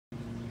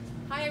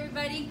Hi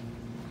everybody,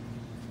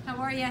 how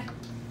are you?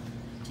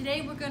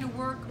 Today we're going to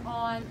work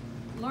on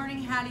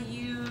learning how to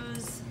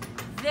use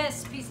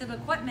this piece of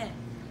equipment,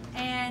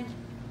 and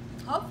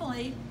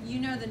hopefully you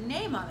know the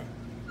name of it.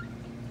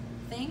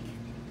 Think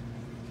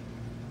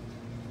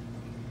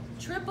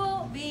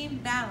triple beam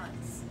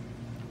balance.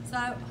 So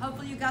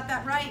hopefully you got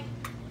that right.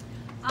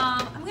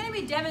 I'm going to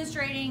be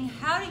demonstrating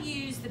how to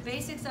use the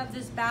basics of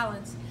this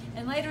balance,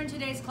 and later in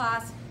today's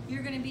class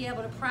you're going to be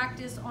able to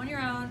practice on your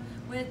own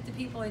with the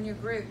people in your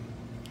group.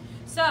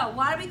 So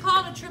why do we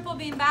call it a triple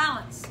beam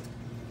balance?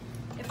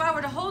 If I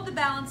were to hold the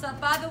balance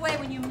up, by the way,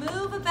 when you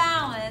move a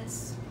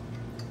balance,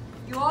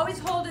 you always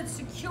hold it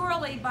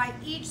securely by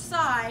each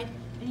side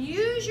and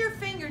use your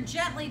finger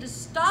gently to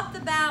stop the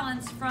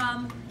balance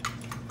from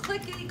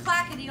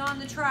clickety-clackety on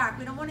the track.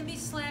 We don't want to be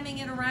slamming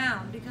it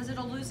around because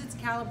it'll lose its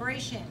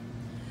calibration.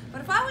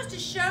 But if I was to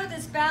show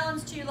this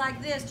balance to you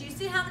like this, do you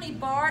see how many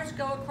bars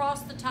go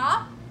across the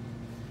top?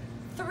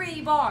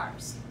 3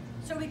 bars.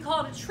 So we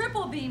call it a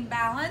triple beam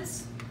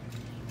balance.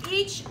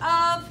 Each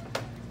of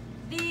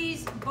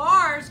these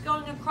bars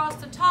going across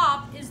the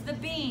top is the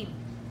beam.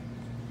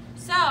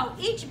 So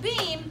each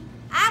beam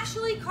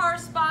actually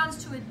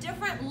corresponds to a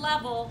different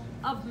level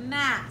of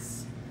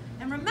mass.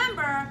 And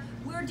remember,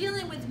 we're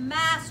dealing with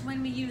mass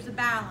when we use a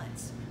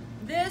balance.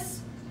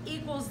 This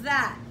equals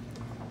that.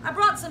 I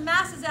brought some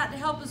masses out to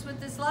help us with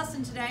this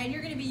lesson today, and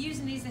you're going to be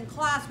using these in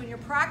class when you're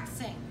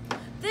practicing.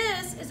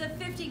 This is a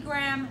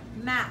 50-gram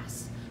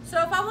mass.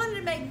 So if I wanted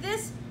to make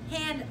this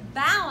hand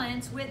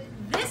balance with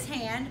this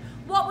hand,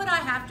 what would I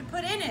have to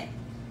put in it?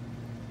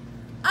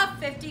 A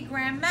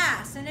 50-gram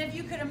mass. And if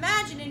you could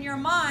imagine in your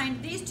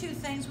mind, these two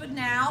things would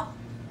now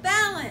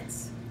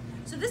balance.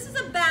 So this is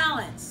a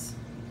balance.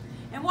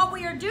 And what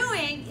we are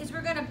doing is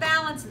we're going to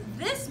balance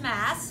this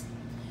mass,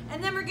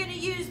 and then we're going to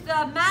use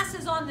the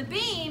masses on the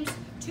beams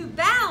to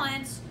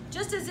balance,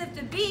 just as if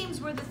the beams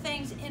were the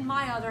things in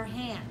my other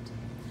hand.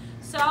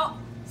 So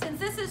since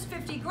this is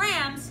 50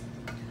 grams,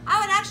 I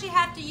would actually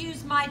have to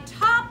use my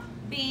top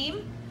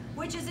beam,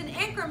 which is in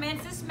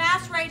increments. This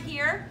mass right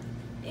here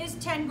is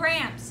 10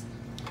 grams.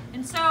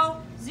 And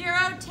so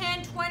 0,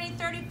 10, 20,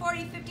 30,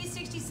 40, 50,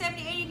 60,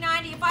 70, 80,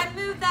 90, if I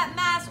move that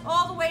mass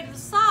all the way to the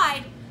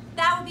side,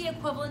 that would be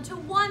equivalent to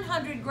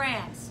 100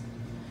 grams.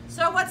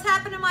 So what's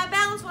happened to my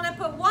balance when I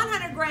put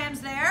 100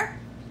 grams there?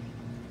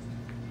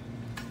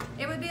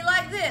 It would be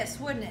like this,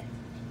 wouldn't it?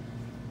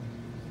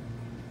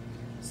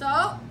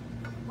 So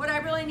what I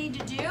really need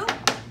to do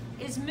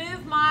is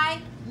move my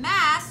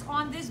mass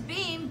on this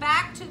beam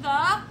back to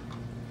the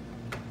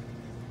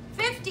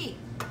 50.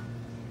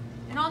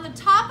 And on the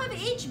top of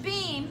each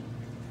beam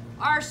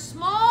are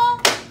small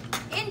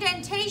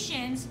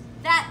indentations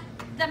that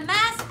the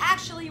mass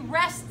actually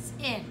rests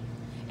in.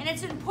 And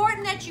it's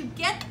important that you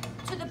get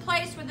to the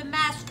place where the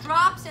mass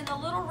drops in the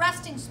little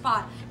resting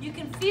spot. You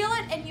can feel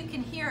it and you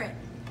can hear it.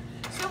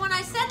 So when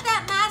I set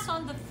that mass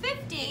on the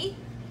 50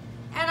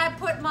 and I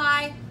put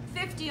my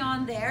 50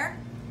 on there,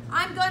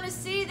 I'm going to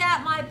see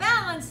that my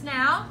balance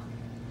now,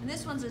 and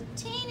this one's a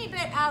teeny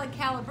bit out of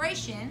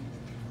calibration,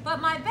 but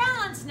my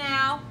balance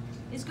now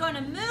is going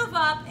to move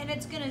up and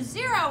it's going to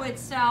zero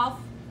itself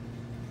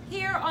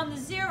here on the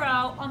 0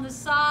 on the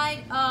side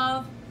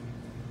of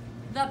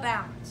the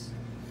balance.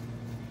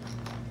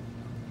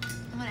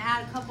 I'm going to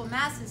add a couple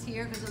masses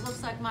here because it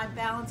looks like my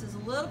balance is a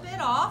little bit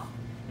off.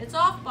 It's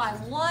off by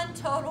 1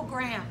 total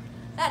gram.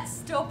 That's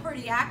still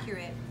pretty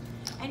accurate.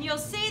 And you'll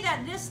see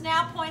that this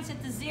now points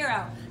at the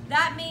 0.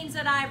 That means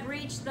that I've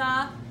reached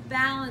the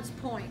balance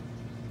point.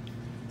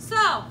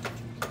 So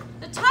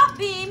the top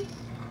beam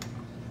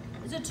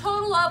is a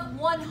total of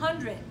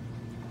 100.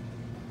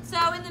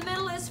 So in the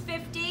middle is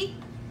 50.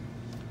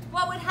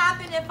 What would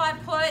happen if I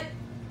put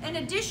an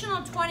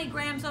additional 20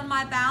 grams on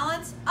my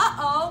balance?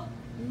 Uh-oh,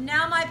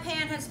 now my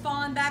pan has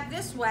fallen back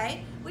this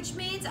way, which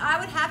means I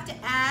would have to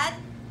add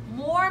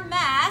more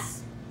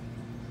mass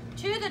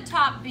to the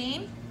top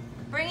beam,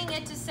 bringing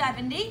it to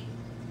 70,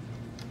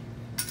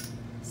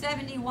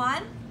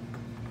 71,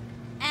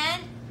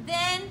 and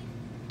then,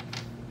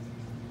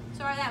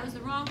 sorry, that was the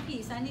wrong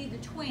piece. I need the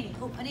 20.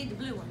 Oh, I need the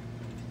blue one.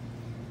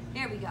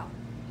 There we go.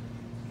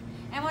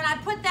 And when I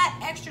put that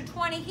extra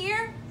 20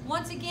 here,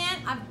 once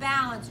again, I've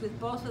balanced with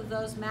both of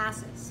those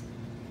masses.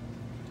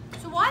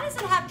 So why does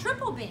it have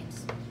triple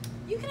beams?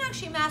 You can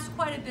actually mass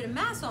quite a bit of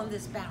mass on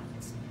this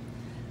balance.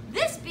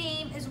 This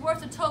beam is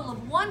worth a total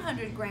of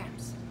 100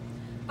 grams,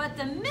 but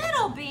the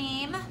middle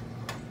beam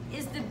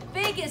is the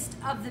biggest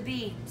of the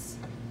beams.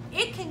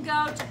 It can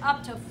go to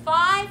up to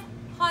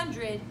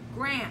 500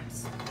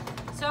 grams.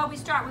 So we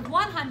start with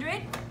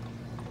 100,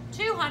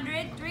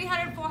 200,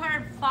 300,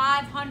 400,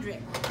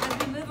 500 as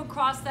we move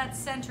across that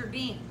center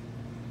beam.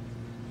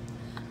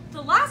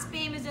 The last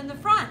beam is in the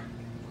front.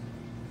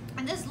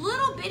 And this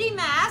little bitty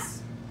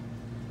mass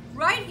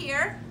right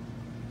here,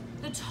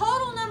 the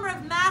total number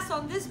of mass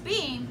on this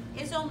beam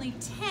is only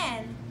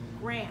 10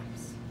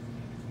 grams.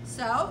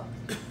 So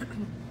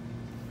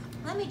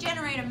let me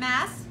generate a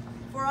mass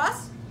for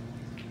us.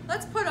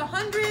 Let's put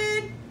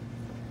 100,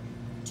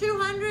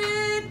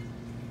 200,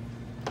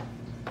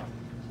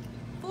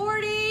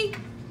 40,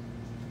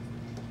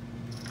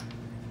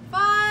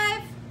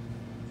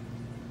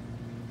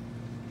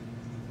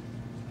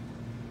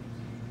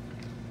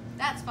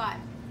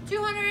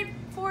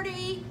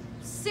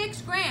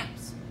 246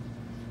 grams.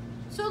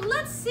 So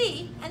let's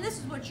see, and this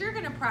is what you're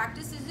going to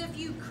practice, is if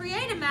you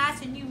create a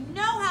mass and you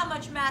know how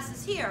much mass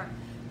is here,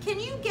 can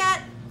you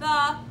get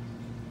the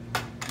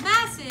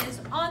masses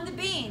on the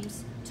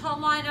beams to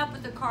line up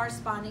with the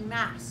corresponding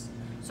mass?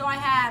 So I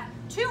have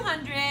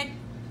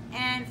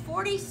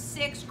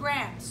 246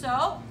 grams.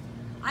 So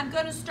I'm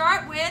going to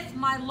start with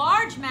my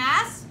large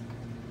mass,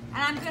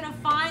 and I'm going to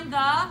find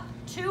the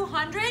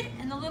 200,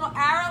 and the little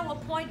arrow will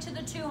point to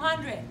the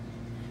 200.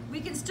 We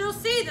can still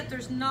see that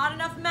there's not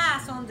enough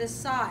mass on this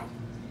side.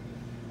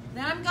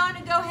 Then I'm going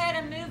to go ahead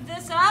and move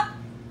this up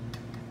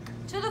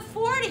to the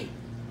 40.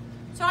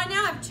 So I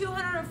now have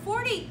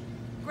 240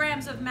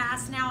 grams of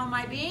mass now on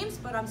my beams,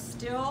 but I'm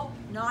still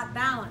not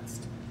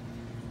balanced.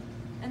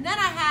 And then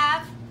I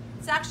have,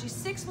 it's actually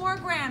 6 more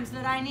grams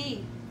that I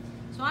need.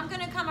 So I'm going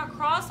to come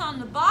across on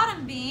the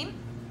bottom beam,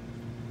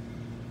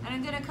 and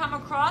I'm going to come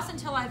across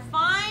until I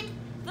find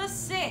the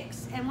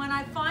 6. And when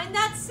I find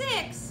that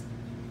 6,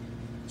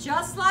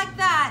 just like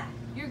that,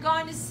 you're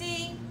going to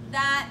see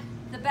that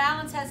the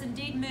balance has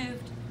indeed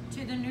moved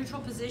to the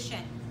neutral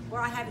position,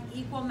 where I have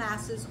equal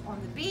masses on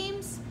the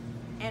beams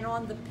and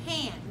on the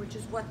pan, which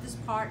is what this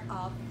part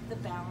of the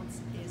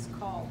balance is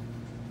called.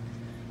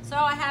 So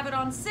I have it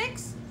on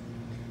 6.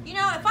 You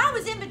know, if I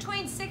was in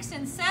between 6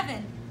 and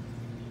 7,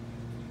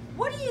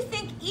 what do you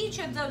think each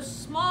of those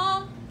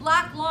small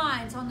black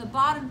lines on the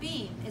bottom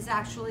beam is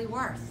actually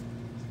worth?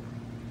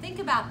 Think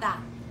about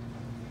that.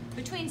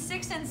 Between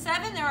 6 and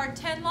 7, there are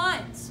 10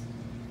 lines.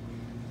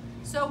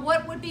 So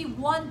what would be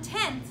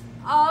 1/10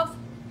 of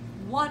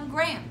 1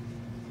 gram?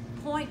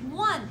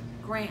 0.1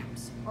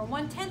 grams, or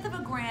 1/10 of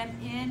a gram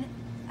in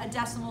a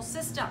decimal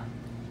system.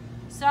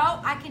 So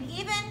I can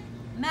even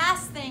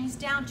mass things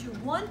down to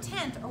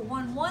 1/10 or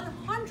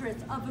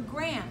 1/100th of a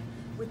gram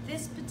with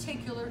this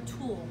particular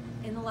tool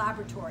in the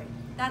laboratory.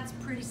 That's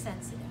pretty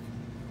sensitive.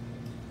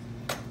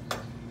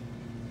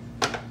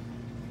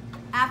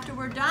 After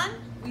we're done,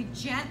 we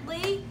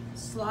gently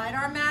slide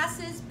our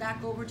masses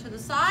back over to the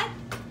side,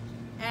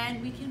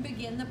 and we can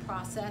begin the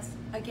process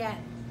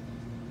again.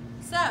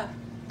 So,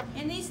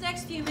 in these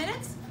next few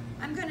minutes,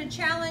 I'm going to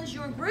challenge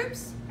your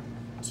groups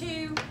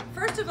to,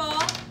 first of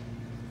all,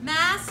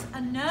 mass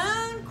a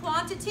known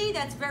quantity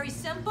that's very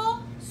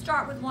simple.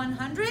 Start with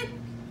 100.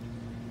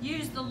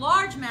 Use the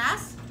large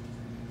mass.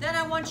 Then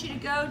I want you to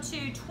go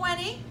to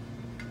 20.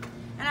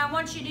 And I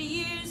want you to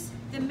use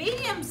the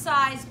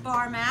medium-sized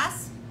bar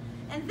mass.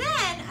 And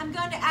then I'm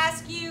going to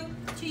ask you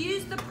to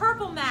use the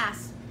purple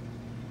mass.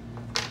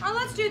 Or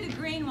let's do the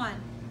green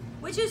one,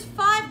 which is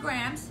 5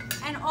 grams.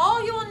 And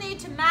all you will need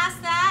to mass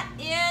that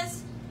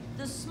is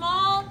the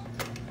small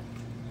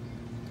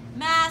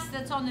mass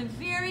that's on the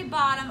very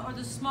bottom, or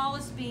the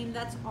smallest beam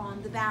that's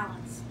on the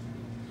balance.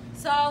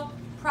 So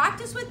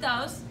practice with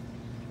those,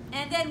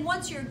 and then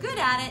once you're good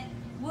at it,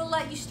 we'll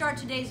let you start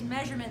today's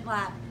measurement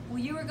lab, where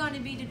you are going to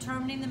be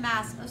determining the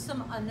mass of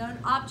some unknown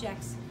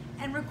objects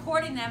and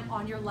recording them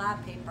on your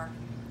lab paper.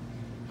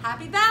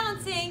 Happy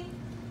balancing!